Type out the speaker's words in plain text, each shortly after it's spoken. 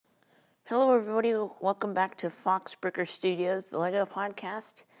Hello, everybody. Welcome back to Fox Bricker Studios, the Lego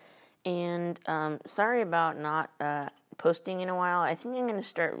podcast. And sorry about not posting in a while. I think I'm going to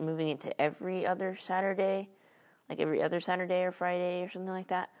start moving it to every other Saturday, like every other Saturday or Friday or something like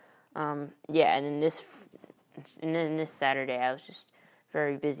that. And then this Saturday I was just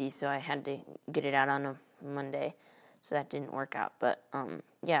very busy, so I had to get it out on a Monday, so that didn't work out. But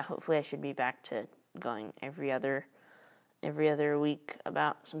hopefully I should be back to going every other week,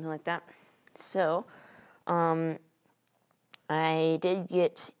 about something like that. So, I did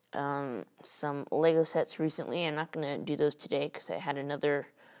get some Lego sets recently. I'm not going to do those today because I had another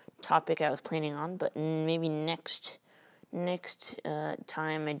topic I was planning on, but maybe next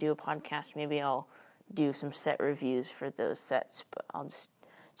time I do a podcast, maybe I'll do some set reviews for those sets, but I'll just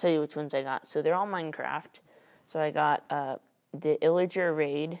tell you which ones I got. So they're all Minecraft. So I got the Illager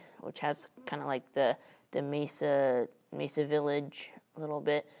Raid, which has kind of like the Mesa Village a little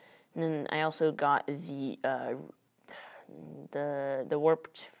bit, and then I also got the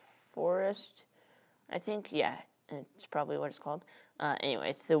Warped Forest, I think. Yeah, it's probably what it's called.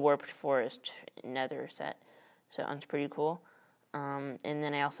 Anyway, it's the Warped Forest Nether set, so that's pretty cool. And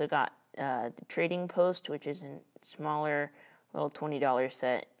then I also got the Trading Post, which is a smaller little $20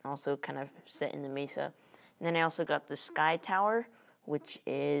 set, also kind of set in the Mesa. And then I also got the Sky Tower, which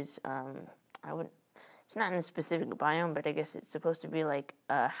is it's not in a specific biome, but I guess it's supposed to be like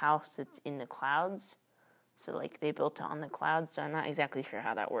a house that's in the clouds. So like they built it on the clouds, so I'm not exactly sure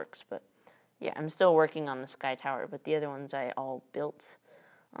how that works. But yeah, I'm still working on the Sky Tower, but the other ones I all built.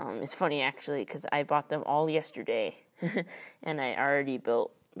 It's funny actually, because I bought them all yesterday, and I already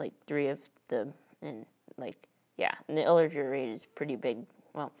built like 3 of them. And the Illager Raid is pretty big.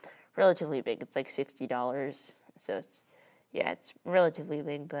 Well, relatively big. It's like $60, so it's relatively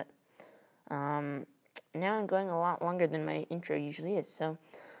big, but now I'm going a lot longer than my intro usually is. So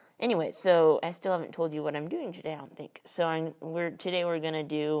anyway, so I still haven't told you what I'm doing today, I don't think. So today we're going to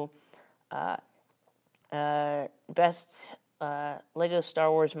do best Lego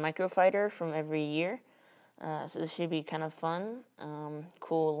Star Wars Microfighter from every year. So this should be kind of fun,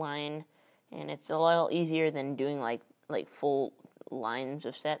 cool line, and it's a lot easier than doing like full lines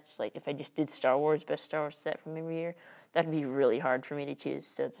of sets. Like if I just did best Star Wars set from every year, that'd be really hard for me to choose.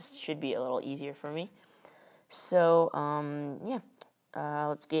 So this should be a little easier for me. So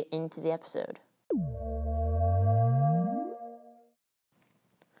let's get into the episode.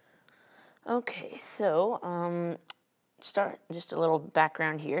 Okay, so start just a little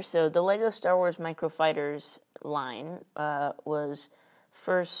background here. So the Lego Star Wars Microfighters line was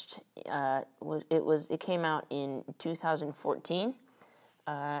first it came out in 2014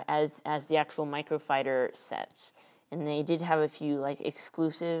 as the actual Microfighter sets, and they did have a few like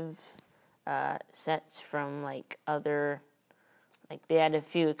exclusive sets from like other, like they had a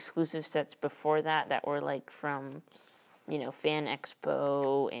few exclusive sets before that were like from Fan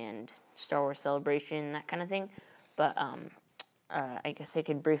Expo and Star Wars Celebration, that kind of thing. But I guess I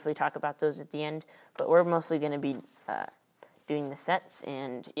could briefly talk about those at the end. But we're mostly going to be doing the sets,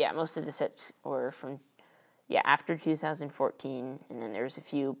 and most of the sets were from after 2014, and then there's a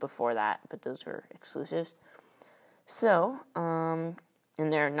few before that, but those were exclusives. So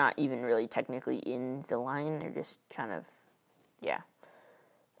and they're not even really technically in the line, they're just kind of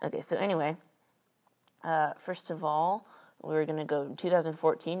okay. So anyway, first of all, we're going to go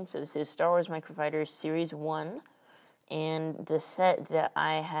 2014. So this is Star Wars Microfighters Series 1. And the set that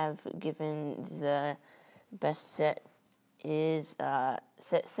I have given the best set is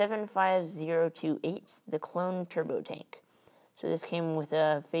set 75028, the Clone Turbo Tank. So this came with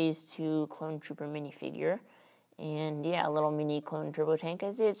a Phase 2 Clone Trooper minifigure. And a little mini Clone Turbo Tank.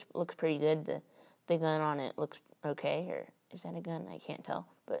 It looks pretty good. The gun on it looks okay. Or is that a gun? I can't tell,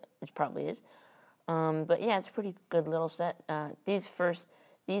 but it probably is. But it's a pretty good little set. These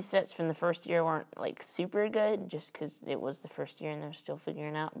sets from the first year weren't like super good, just because it was the first year and they're still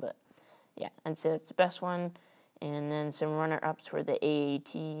figuring out. But I'd say that's the best one. And then some runner-ups were the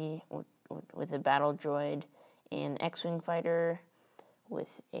AAT with a battle droid, and X-wing fighter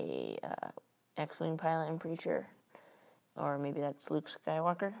with a X-wing pilot, I'm pretty sure, or maybe that's Luke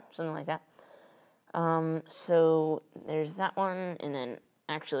Skywalker, something like that. So there's that one, and then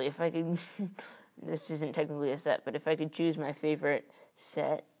actually, if I could. This isn't technically a set, but if I could choose my favorite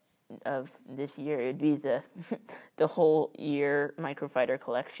set of this year, it would be the whole year Microfighter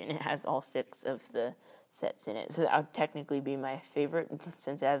collection. It has all 6 of the sets in it, so that would technically be my favorite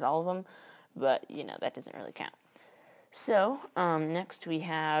since it has all of them, but that doesn't really count. So next we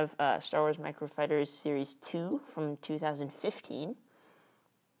have Star Wars Microfighters Series 2 from 2015.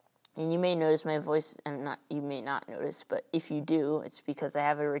 And you may notice my voice, you may not notice, but if you do, it's because I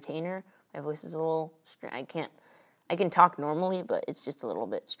have a retainer My voice is a little strange. I can talk normally, but it's just a little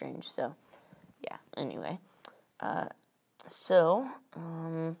bit strange. So, yeah. Anyway,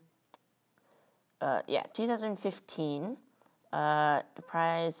 2015. The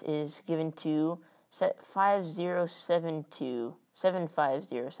prize is given to set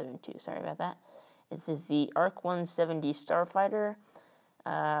 75072. Sorry about that. This is the ARC 170 Starfighter.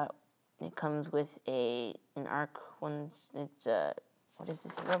 It comes with an ARC one. It's what is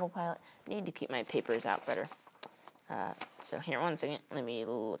this? A Rebel pilot. I need to keep my papers out better. So here, 1 second. Let me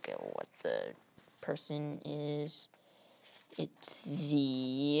look at what the person is. It's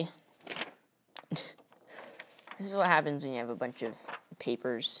the. This is what happens when you have a bunch of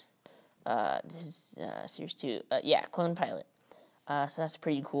papers. This is Series 2. Clone Pilot. So that's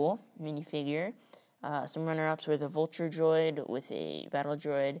pretty cool. Minifigure. Some runner-ups with a Vulture droid, with a battle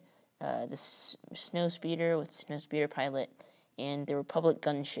droid, the Snow Speeder with Snow Speeder pilot, and the Republic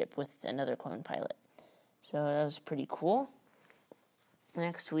gunship with another clone pilot. So that was pretty cool.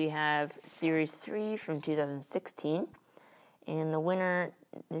 Next we have Series 3 from 2016. And the winner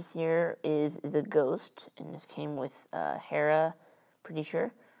this year is the Ghost, and this came with Hera, pretty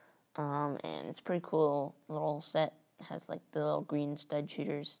sure. And it's a pretty cool little set. It has like the little green stud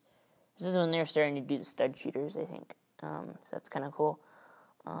shooters. This is when they're starting to do the stud shooters, I think. So that's kind of cool.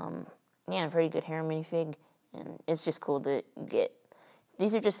 Pretty good Hera minifig, and it's just cool to get.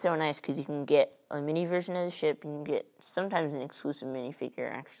 These are just so nice because you can get a mini version of the ship. You can get sometimes an exclusive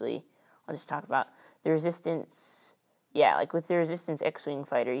minifigure. Actually, I'll just talk about the Resistance. Yeah, like with the Resistance X-Wing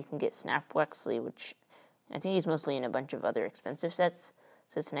fighter, you can get Snap Wexley, which I think he's mostly in a bunch of other expensive sets,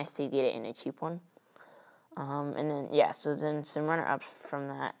 so it's nice to get it in a cheap one. So then some runner-ups from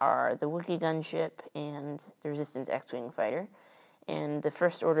that are the Wookiee gunship and the Resistance X-Wing fighter, and the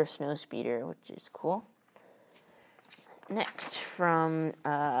First Order Snow Speeder, which is cool. Next, from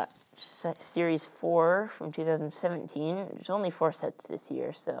Series 4 from 2017, there's only 4 sets this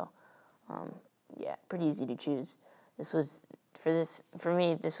year, so pretty easy to choose. This was, for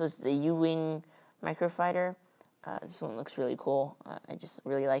me, this was the U-Wing Microfighter. This one looks really cool. I just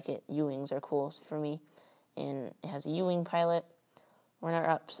really like it. U-Wings are cool for me. And it has a U-Wing pilot.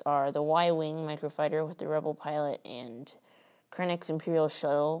 Runner-ups are the Y-Wing Microfighter with the Rebel pilot and Krennic's Imperial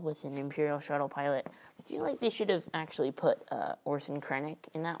Shuttle with an Imperial Shuttle pilot. I feel like they should have actually put Orson Krennic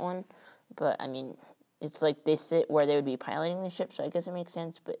in that one. But, I mean, it's like they sit where they would be piloting the ship, so I guess it makes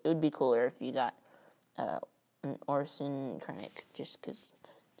sense. But it would be cooler if you got an Orson Krennic, just because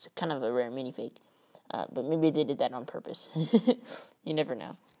it's kind of a rare minifig. But maybe they did that on purpose. You never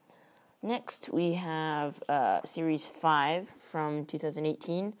know. Next, we have Series 5 from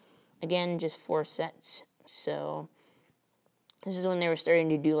 2018. Again, just 4 sets. So this is when they were starting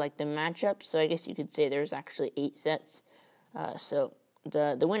to do like the matchups. So I guess you could say there's actually 8 sets. So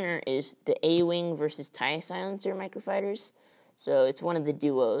the winner is the A-Wing versus TIE Silencer Microfighters. So it's one of the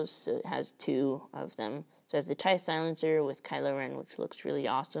duos. So it has 2 of them. So it has the TIE Silencer with Kylo Ren, which looks really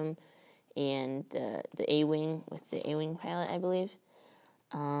awesome, and the A-Wing with the A-Wing pilot, I believe.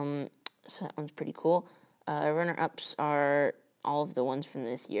 So that one's pretty cool. Runner-ups are all of the ones from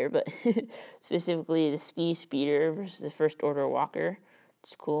this year, but specifically the Ski Speeder versus the First Order Walker.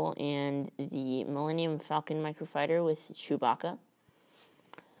 It's cool. And the Millennium Falcon Microfighter with Chewbacca.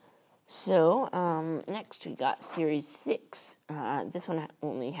 So, next we got Series 6. This one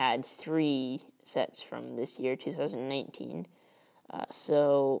only had 3 sets from this year, 2019.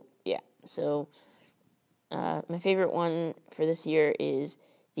 My favorite one for this year is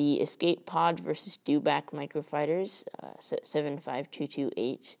the Escape Pod versus Dewback Microfighters, set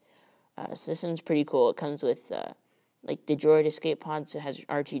 75228. So this one's pretty cool. It comes with the droid escape pod, so it has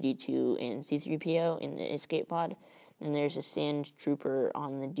R2-D2 and C-3PO in the escape pod. And there's a Sand Trooper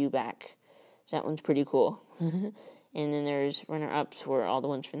on the Dewback. So that one's pretty cool. And then there's runner-ups were all the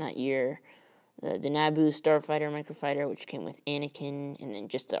ones from that year. The Naboo Starfighter Microfighter, which came with Anakin, and then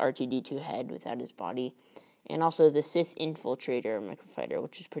just the R2-D2 head without his body. And also the Sith Infiltrator Microfighter,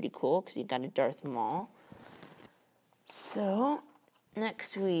 which is pretty cool because you got a Darth Maul. So,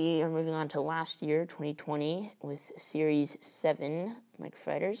 next we are moving on to last year, 2020, with Series 7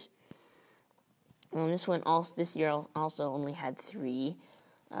 Microfighters. This year also only had 3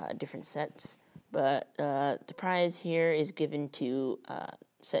 different sets, but the prize here is given to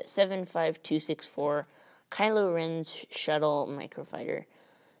set 75264, Kylo Ren's Shuttle Microfighter.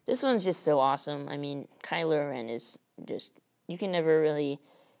 This one's just so awesome. I mean, Kylo Ren is just, you can never really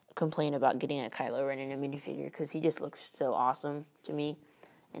complain about getting a Kylo Ren in a minifigure because he just looks so awesome to me,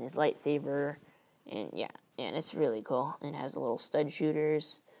 and his lightsaber, and it's really cool. It has little stud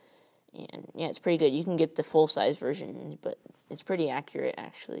shooters, and it's pretty good. You can get the full-size version, but it's pretty accurate,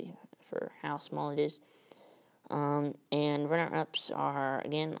 actually, for how small it is. And runner-ups are,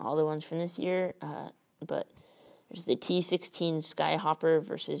 again, all the ones from this year, but there's the T-16 Skyhopper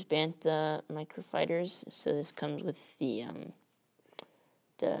versus Bantha microfighters. So this comes with the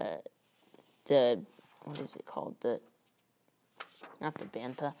what is it called? Not the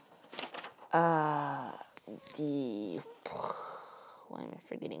Bantha. Why am I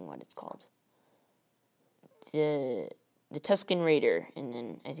forgetting what it's called? The Tusken Raider, and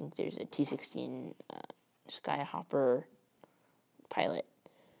then I think there's a T-16 Skyhopper pilot.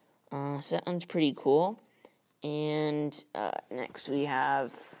 So that one's pretty cool. And next we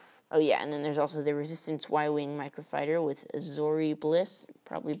have, and then there's also the Resistance Y-Wing microfighter with Zori Bliss.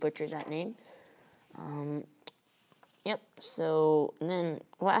 Probably butchered that name. So, and then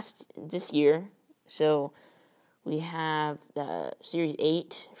this year, so we have the Series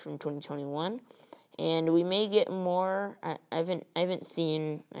 8 from 2021, and we may get more. I haven't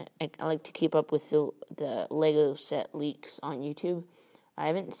seen. I like to keep up with the Lego set leaks on YouTube. I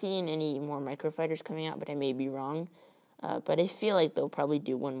haven't seen any more microfighters coming out, but I may be wrong. But I feel like they'll probably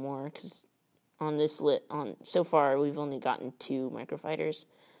do one more, because so far we've only gotten 2 microfighters,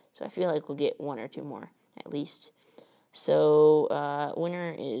 so I feel like we'll get 1 or 2 more at least. So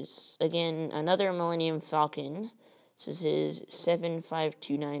winner is again another Millennium Falcon. So this is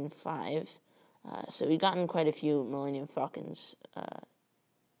 75295. So we've gotten quite a few Millennium Falcons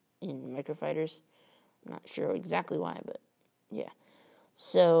in microfighters. I'm not sure exactly why, but yeah.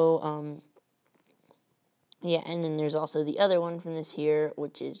 So, and then there's also the other one from this year,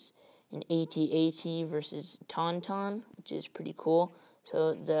 which is an AT-AT versus Tauntaun, which is pretty cool.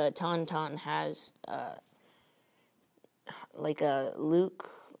 So the Tauntaun has like a Luke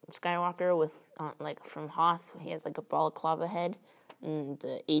Skywalker with from Hoth. He has like a balaclava head, and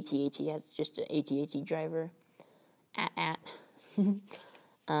the AT-AT has just an AT-AT driver.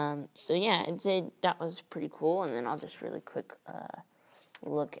 So yeah, I'd say that was pretty cool. And then I'll just really quick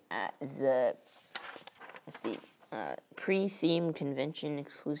look at the pre-theme convention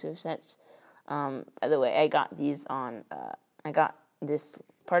exclusive sets. By the way, I got these on. I got this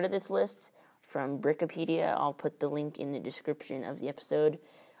part of this list from Brickopedia. I'll put the link in the description of the episode.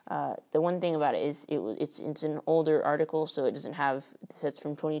 The one thing about it is it's an older article, so it doesn't have the sets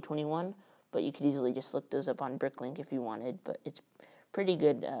from 2021. But you could easily just look those up on Bricklink if you wanted. But it's pretty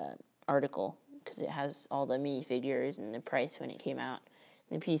good article, because it has all the minifigures and the price when it came out,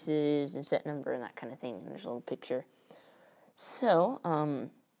 the pieces and set number and that kind of thing. And there's a little picture. So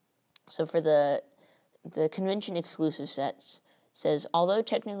for the convention exclusive sets, says, although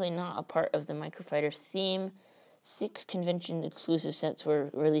technically not a part of the Microfighters theme, 6 convention exclusive sets were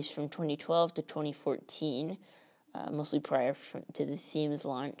released from 2012 to 2014, mostly prior to the theme's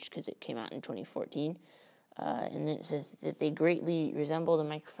launch, because it came out in 2014. And then it says that they greatly resemble the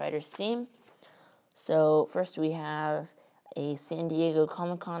Microfighters theme. So first we have a San Diego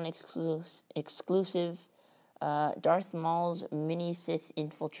Comic-Con exclusive Darth Maul's Mini Sith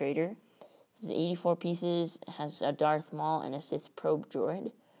Infiltrator. This is 84 pieces. It has a Darth Maul and a Sith probe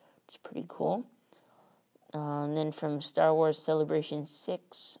droid. It's pretty cool. And then from Star Wars Celebration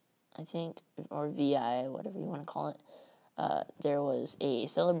 6, I think, or VI, whatever you want to call it, there was a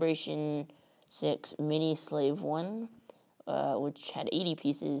Celebration 6 Mini Slave 1, which had 80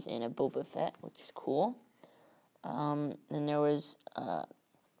 pieces and a Boba Fett, which is cool. Then there was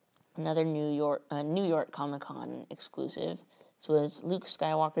another New York Comic-Con exclusive. So it's Luke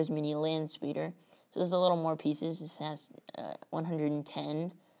Skywalker's Mini Land Speeder. So there's a little more pieces. This has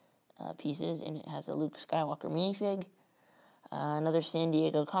 110 pieces, and it has a Luke Skywalker minifig. Another San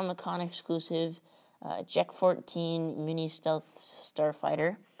Diego Comic-Con exclusive, Jack 14 Mini Stealth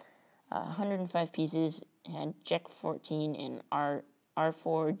Starfighter. 105 pieces, had Jack 14 and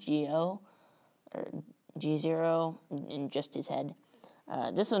R4GO, or G0, and just his head.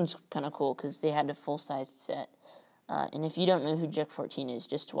 This one's kind of cool because they had a full-sized set. And if you don't know who Jack 14 is,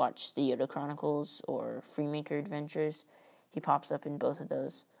 just watch the Yoda Chronicles or Freemaker Adventures. He pops up in both of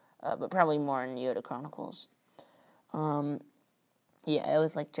those, but probably more in Yoda Chronicles. I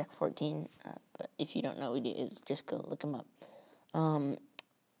always like Jack 14, but if you don't know who he is, just go look him up.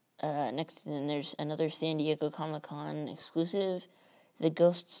 Next, then there's another San Diego Comic-Con exclusive, the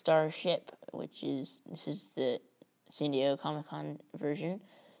Ghost Star Ship, this is the San Diego Comic-Con version.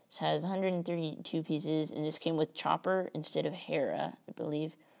 It has 132 pieces, and this came with Chopper instead of Hera, I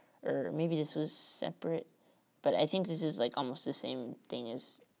believe. Or maybe this was separate, but I think this is like almost the same thing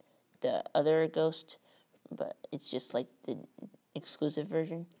as the other Ghost, but it's just like the exclusive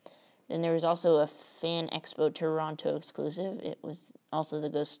version. Then there was also a Fan Expo Toronto exclusive. It was also the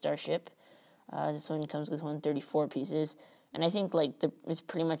Ghost Starship. This one comes with 134 pieces. And I think like it's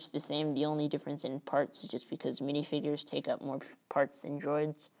pretty much the same. The only difference in parts is just because minifigures take up more parts than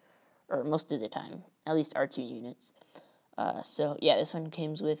droids, or most of the time, at least R2 units. So yeah, this one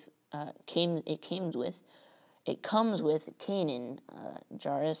comes with Kanan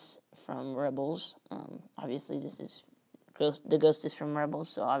Jarrus from Rebels. Obviously, this is the Ghost is from Rebels,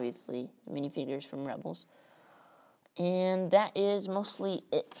 so obviously the minifigures from Rebels. And that is mostly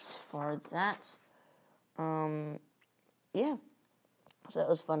it for that. Yeah. So that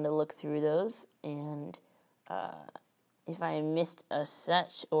was fun to look through those. And if I missed a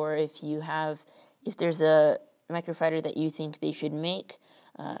set, or if there's a microfighter that you think they should make,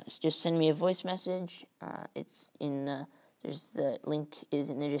 just send me a voice message. There's the link is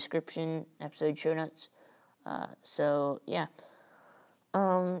in the description, episode show notes. So yeah.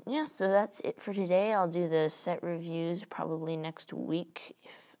 So that's it for today. I'll do the set reviews probably next week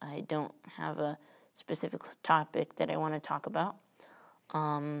if I don't have a specific topic that I want to talk about.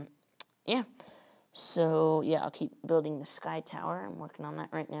 So yeah, I'll keep building the Sky Tower. I'm working on that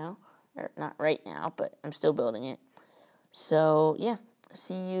right now. Or not right now, but I'm still building it. So yeah,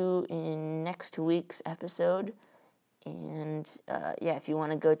 see you in next week's episode. And if you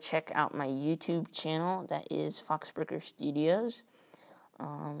want to go check out my YouTube channel, that is Foxbreaker Studios.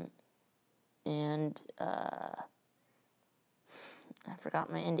 I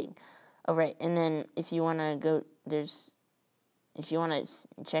forgot my ending. Oh, right. And then if you want to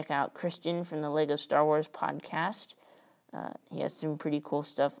check out Christian from the Lego Star Wars podcast, he has some pretty cool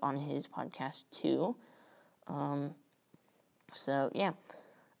stuff on his podcast too. And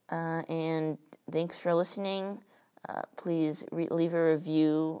thanks for listening. Please leave a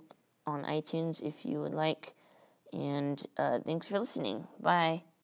review on iTunes if you would like. And thanks for listening. Bye.